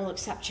here? All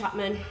except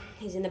Chapman.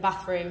 He's in the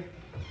bathroom.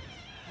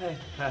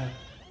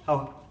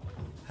 Hello,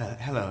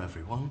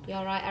 everyone. You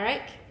all right,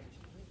 Eric?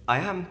 I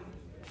am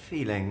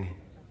feeling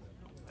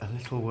a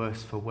little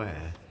worse for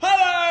wear.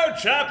 Hello,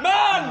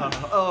 Chapman!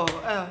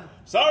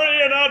 Sorry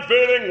you're not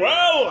feeling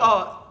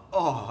well!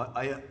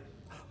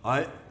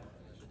 I...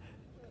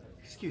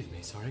 Excuse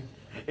me, sorry.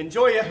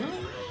 Enjoy your...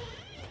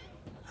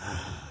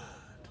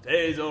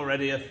 Today's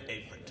already a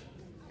favourite.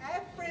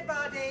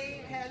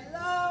 Everybody,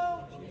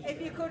 hello.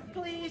 If you could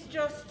please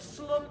just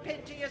slump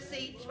into your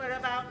seats, we're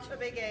about to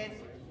begin.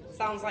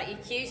 Sounds like your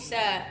cue,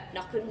 sir.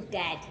 Knock 'em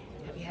dead.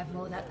 Hope you have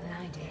more luck than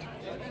I did.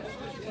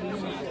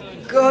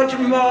 Good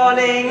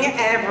morning,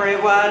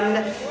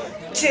 everyone.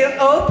 To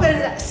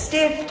open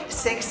Stiff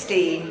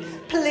 16,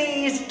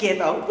 please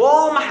give a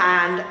warm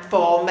hand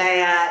for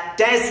Mayor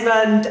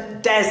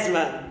Desmond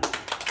Desmond.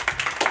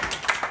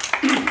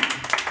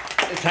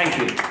 Thank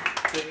you,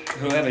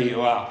 whoever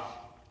you are.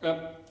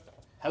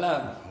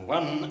 Hello,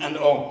 one and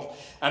all.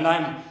 And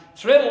I'm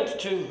thrilled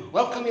to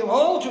welcome you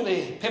all to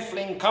the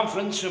Piffling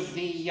Conference of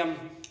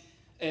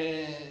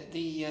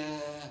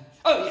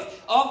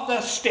of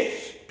the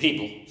Stiff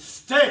people.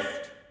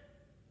 Stiffed!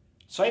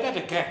 Say that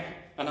again,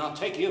 and I'll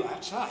take you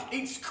outside.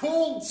 It's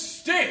called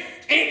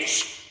stiffed!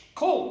 It's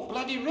called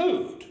bloody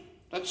rude.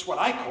 That's what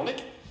I call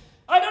it.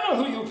 I don't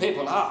know who you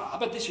people are,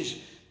 but this is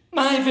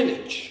my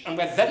village, and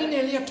we're very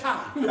nearly a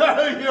town.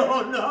 No,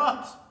 you're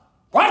not.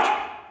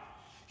 What?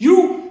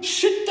 You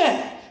sit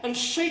there and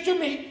say to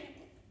me,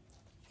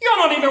 you're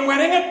not even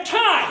wearing a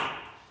tie.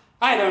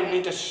 I don't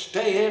need to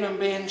stay here and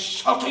be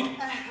insulted.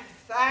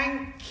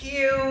 Thank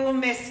you,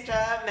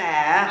 Mr.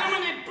 Mayor. How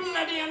many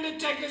bloody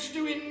undertakers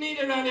do we need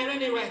around here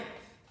anyway?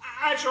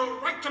 I shall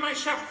write to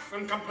myself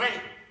and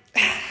complain.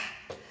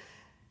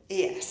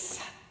 Yes.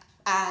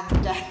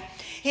 And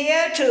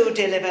here to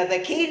deliver the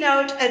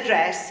keynote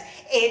address,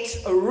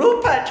 it's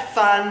Rupert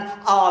Funn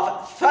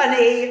of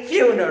Funny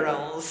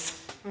Funerals.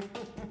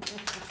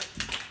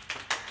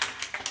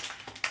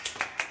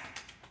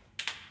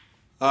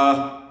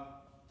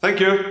 Thank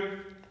you.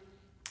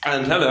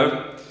 And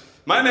hello.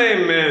 My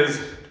name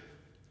is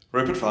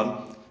Rupert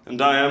Funn,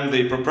 and I am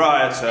the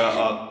proprietor,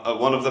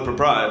 one of the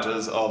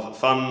proprietors of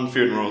Funn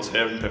Funerals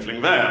here in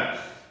Piffling Vale.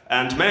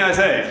 And may I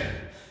say,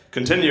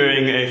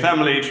 continuing a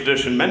family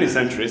tradition many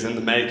centuries in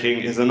the making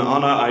is an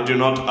honour I do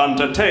not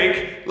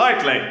undertake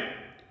lightly.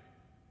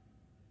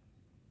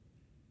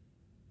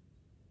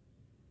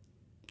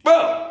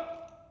 Well,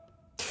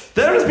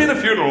 there has been a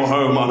funeral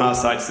home on our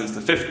site since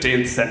the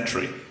 15th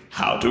century.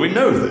 How do we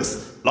know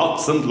this?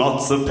 Lots and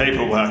lots of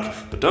paperwork.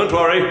 But don't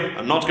worry,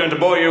 I'm not going to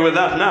bore you with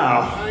that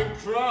now. Thank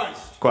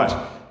Christ. Quite.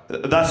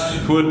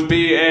 That would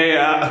be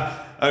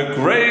a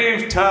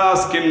grave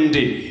task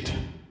indeed.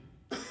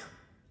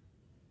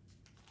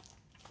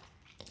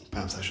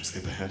 Perhaps I should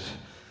skip ahead.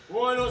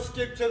 Why not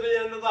skip to the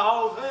end of the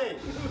whole thing?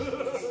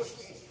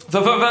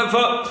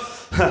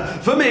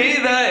 For me,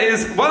 there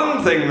is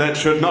one thing that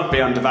should not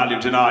be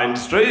undervalued in our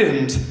industry,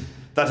 and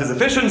that is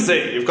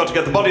efficiency. You've got to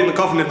get the body in the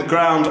coffin in the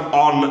ground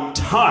on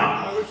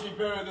time. I wish you'd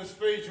buried the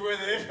speech with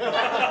it.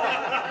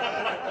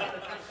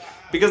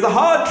 Because the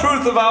hard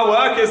truth of our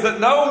work is that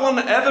no one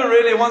ever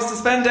really wants to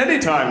spend any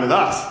time with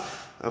us.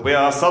 We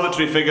are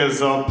solitary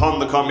figures upon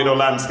the communal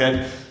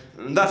landscape.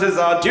 That is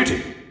our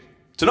duty.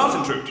 To not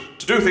intrude,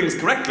 to do things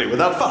correctly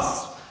without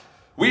fuss.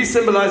 We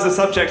symbolize a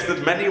subject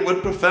that many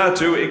would prefer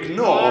to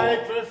ignore. I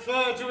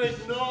prefer to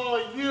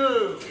ignore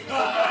you.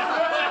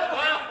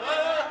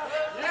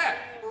 Yeah,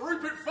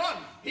 Rupert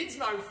Funn. He's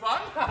no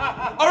fun.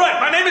 All right,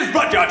 my name is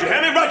Rudyard, you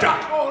hear me?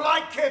 Rudyard! Oh,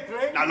 like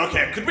Kipling? Now look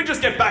here, could we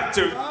just get back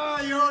to...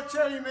 You're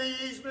telling me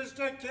he's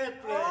Mr.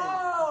 Kipling.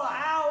 Oh,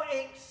 how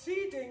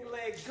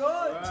exceedingly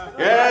good.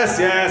 Yes,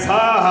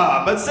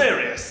 ha, but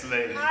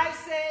seriously. I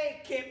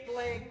say,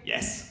 Kipling.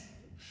 Yes?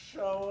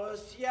 Show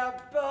us your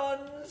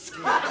buns.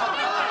 Oi!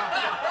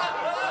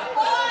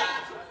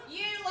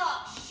 You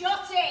lot,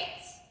 shut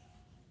it!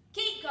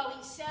 Keep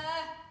going, sir.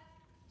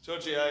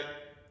 Georgie, I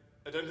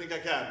don't think I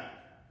can.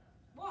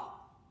 What?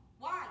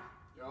 Why?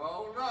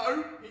 Oh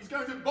no, he's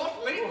going to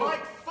bottle it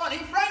like Funny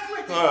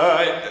Franklin.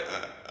 I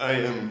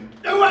am...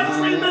 You went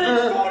 3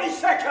 minutes 40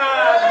 seconds!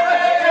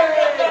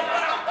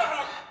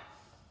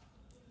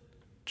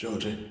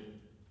 Georgie,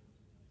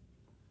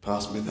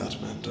 pass me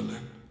that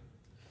mandolin.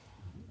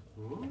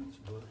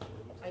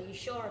 Are you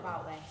sure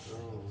about this?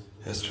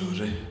 Yes,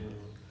 Georgie.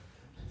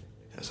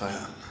 Yes, I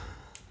am.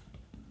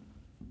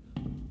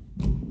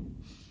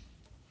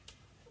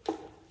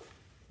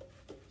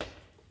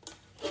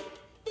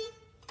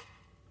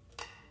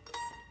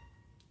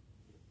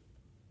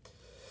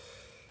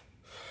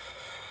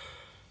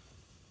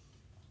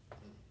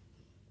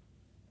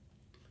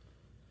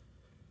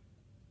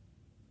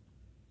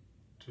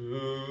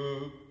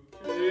 To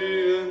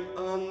be an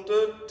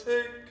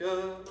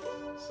undertaker,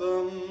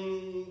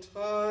 sometimes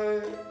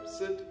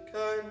it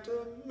kinda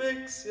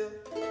makes you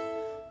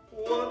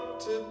want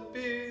to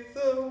be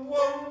the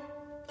one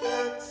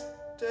that's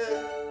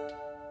dead.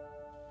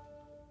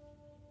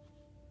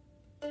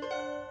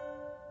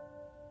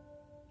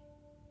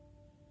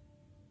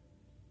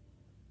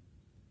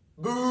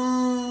 Boo!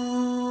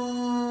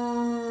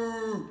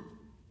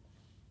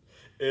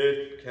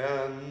 It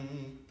can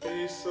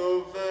be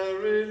so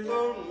very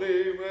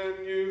lonely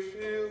when you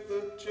feel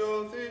that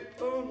you're the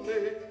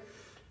only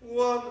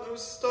one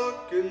who's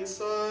stuck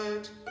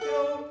inside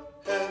your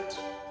head.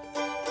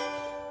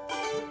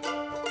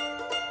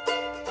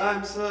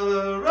 I'm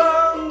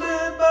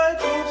surrounded by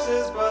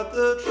corpses, but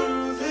the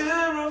truth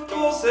here, of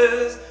course,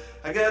 is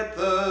I get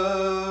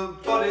the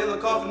body of the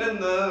coffin in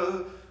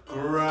the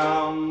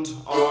ground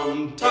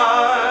on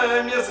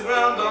time. Yes, the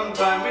ground on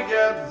time. We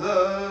get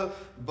the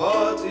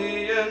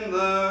body in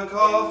the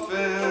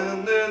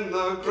coffin in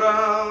the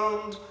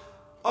ground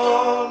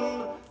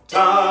on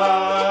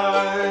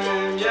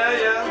time. Yeah,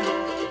 yeah.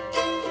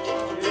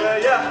 Yeah,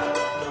 yeah.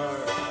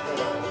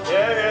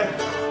 Yeah, yeah.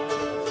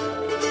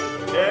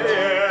 Yeah,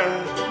 yeah.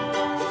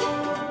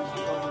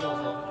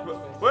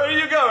 Where are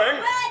you going?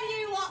 Where do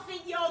you lot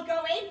think you're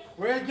going?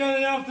 We're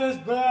getting off this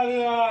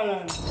bloody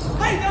island.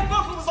 Hey, that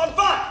bottle was on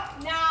fire!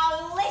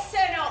 Now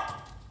listen up.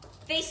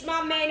 This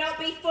man may not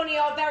be funny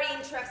or very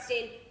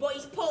interesting, but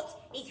he's put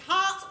his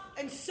heart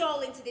and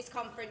soul into this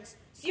conference.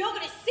 So you're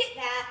going to sit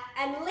there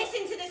and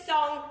listen to the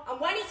song, and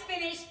when it's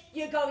finished,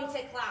 you're going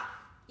to clap.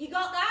 You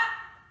got that?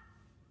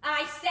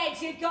 I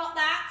said you got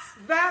that.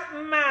 That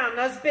man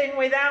has been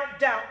without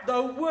doubt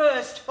the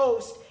worst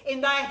host in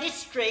the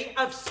history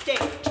of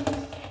Stift.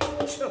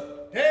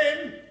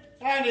 Him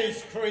and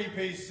his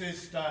creepy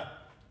sister.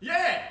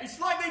 Yeah, it's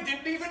like they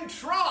didn't even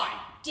try.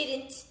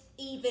 Didn't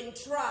even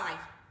try.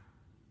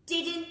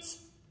 Didn't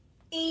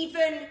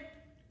even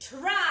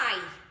try.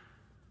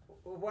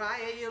 Why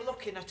are you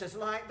looking at us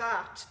like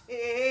that?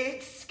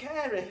 It's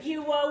scary.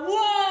 You were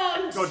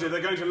warned. Georgie,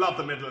 they're going to love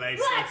the Middle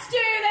Ages. Let's do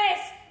this.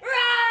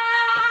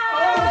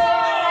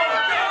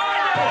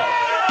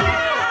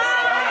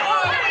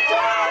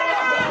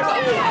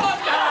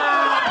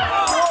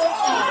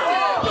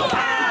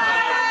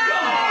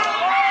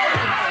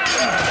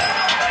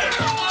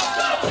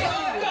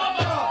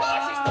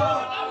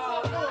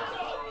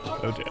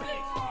 Oh dear.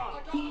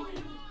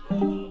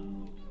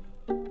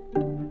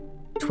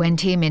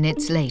 20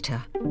 minutes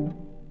later,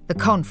 the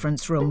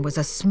conference room was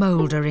a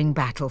smouldering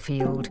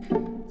battlefield,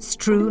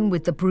 strewn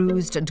with the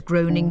bruised and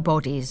groaning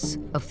bodies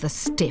of the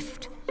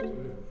Stift.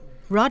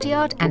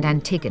 Rudyard and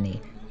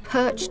Antigone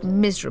perched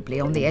miserably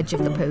on the edge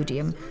of the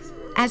podium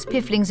as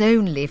Piffling's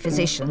only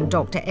physician,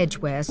 Dr.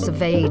 Edgware,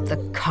 surveyed the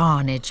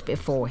carnage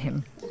before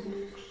him.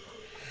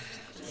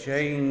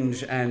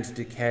 Change and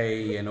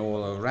decay in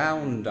all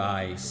around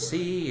I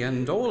see,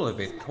 and all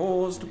of it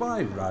caused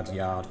by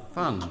Rudyard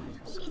Funn.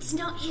 It's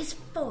not his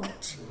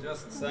fault.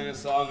 Just sang a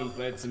song and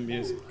played some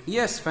music.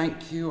 Yes,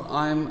 thank you.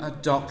 I'm a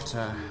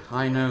doctor.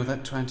 I know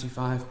that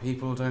 25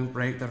 people don't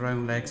break their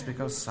own legs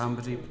because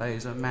somebody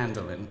plays a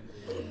mandolin.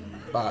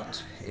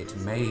 But it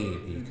may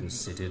be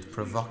considered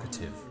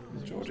provocative.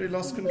 Georgie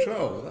lost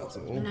control, that's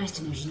all. Nice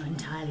to know she's not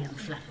entirely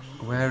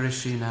unflappable. Where is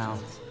she now?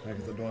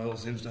 Agatha Doyle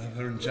seems to have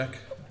her in check.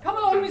 Come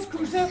along, Miss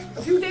Crusoe.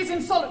 A few days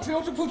in solitary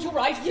ought to put you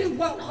right. You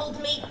won't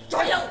hold me,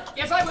 Doyle!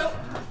 Yes, I will.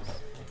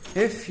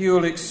 If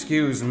you'll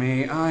excuse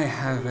me, I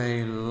have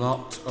a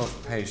lot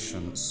of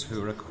patients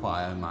who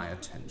require my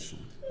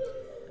attention.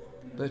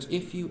 But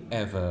if you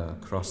ever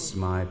cross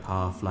my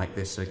path like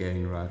this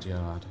again,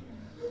 Rudyard,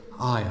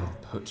 I'll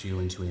put you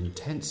into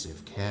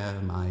intensive care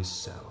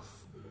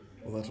myself.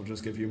 Well, that'll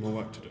just give you more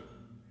work to do.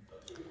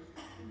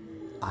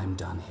 I'm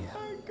done here.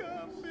 I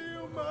can't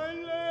feel my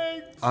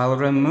legs. I'll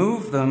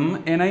remove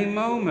them in a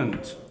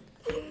moment.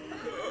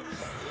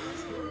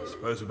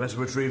 Suppose we better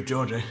retrieve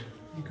Georgie.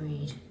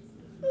 Agreed.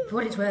 For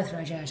what it's worth,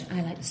 Rudyard,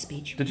 I like the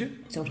speech. Did you?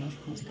 Sort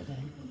of, once it got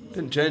going.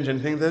 Didn't change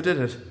anything, though, did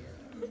it?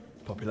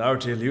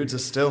 Popularity eludes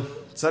us still.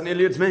 It certainly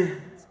eludes me.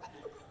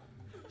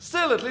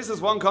 Still, at least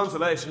there's one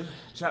consolation.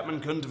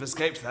 Chapman couldn't have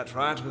escaped that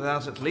riot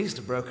without at least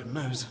a broken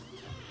nose.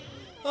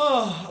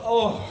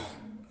 Oh.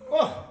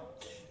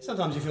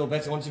 Sometimes you feel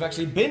better once you've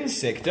actually been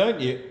sick, don't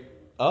you?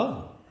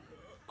 Oh.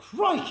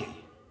 Crikey.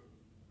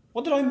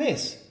 What did I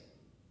miss?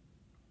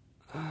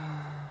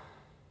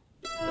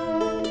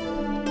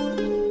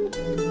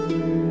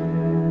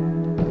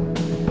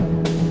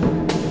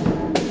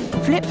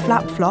 Flip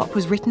Flap Flop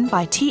was written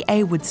by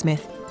T.A.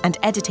 Woodsmith and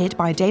edited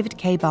by David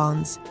K.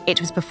 Barnes. It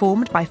was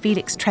performed by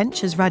Felix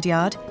Trench as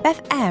Rudyard,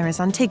 Beth Eyre as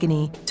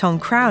Antigone, Tom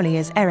Crowley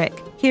as Eric,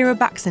 Kira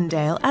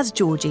Baxendale as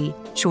Georgie,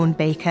 Sean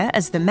Baker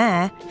as the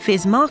Mayor,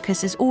 Fizz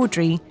Marcus as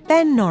Audrey,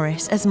 Ben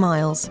Norris as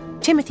Miles,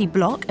 Timothy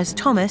Block as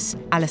Thomas,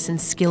 Alison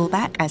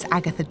Skillback as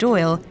Agatha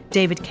Doyle,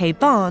 David K.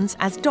 Barnes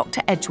as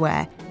Dr.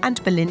 Edgware,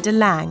 and Belinda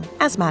Lang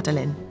as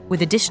Madeline,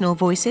 with additional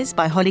voices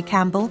by Holly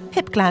Campbell,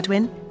 Pip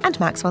Gladwin, and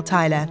Maxwell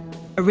Tyler.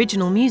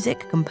 Original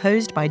music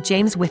composed by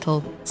James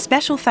Whittle.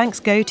 Special thanks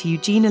go to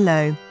Eugenia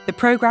Lowe. The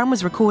programme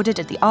was recorded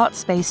at the Art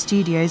Space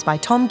Studios by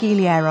Tom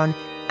Guilieron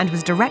and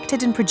was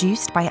directed and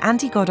produced by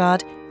Andy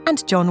Goddard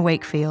and John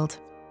Wakefield.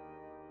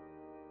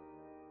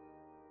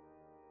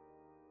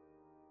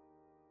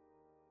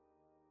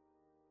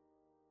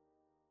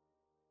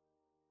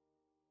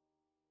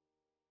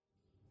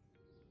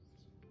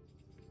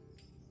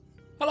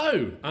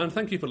 Hello, and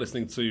thank you for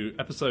listening to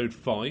episode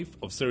 5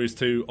 of series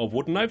 2 of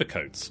Wooden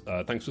Overcoats.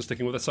 Thanks for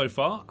sticking with us so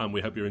far, and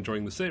we hope you're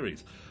enjoying the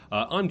series.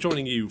 I'm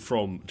joining you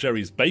from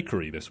Jerry's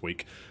Bakery this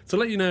week to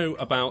let you know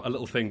about a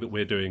little thing that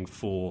we're doing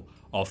for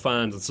our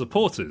fans and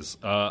supporters.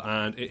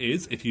 And it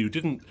is, if you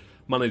didn't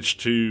manage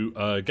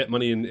to get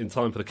money in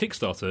time for the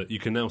Kickstarter, you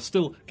can now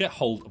still get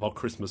hold of our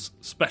Christmas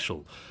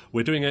special.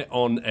 We're doing it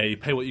on a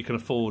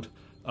pay-what-you-can-afford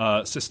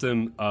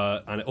system,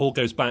 and it all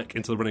goes back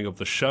into the running of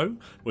the show,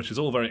 which is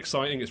all very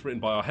exciting. It's written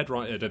by our head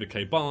writer David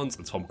K. Barnes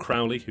and Tom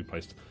Crowley, who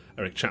plays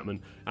Eric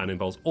Chapman, and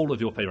involves all of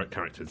your favourite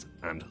characters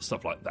and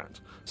stuff like that.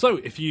 So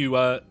if you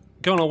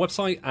go on our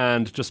website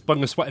and just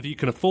bung us whatever you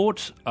can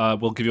afford,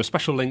 we'll give you a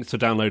special link to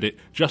download it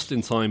just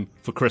in time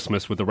for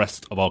Christmas with the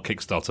rest of our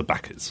Kickstarter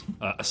backers.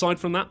 Aside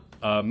from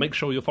that, make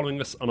sure you're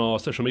following us on our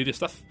social media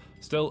stuff.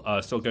 Still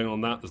going on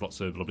that. There's lots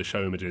of lovely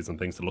show images and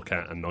things to look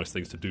at and nice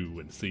things to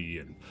do and see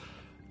and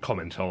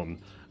comment on.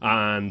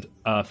 And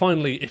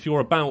finally, if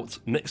you're about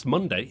next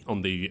Monday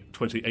on the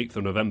 28th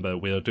of November,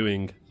 we are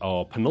doing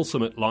our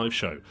penultimate live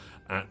show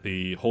at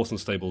the Horse and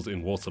Stables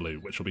in Waterloo,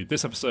 which will be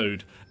this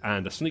episode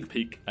and a sneak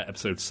peek at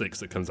episode 6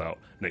 that comes out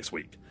next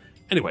week.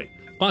 Anyway,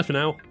 bye for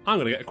now. I'm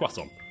going to get a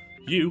croissant.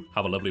 You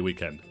have a lovely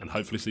weekend and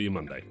hopefully see you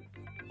Monday.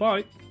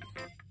 Bye.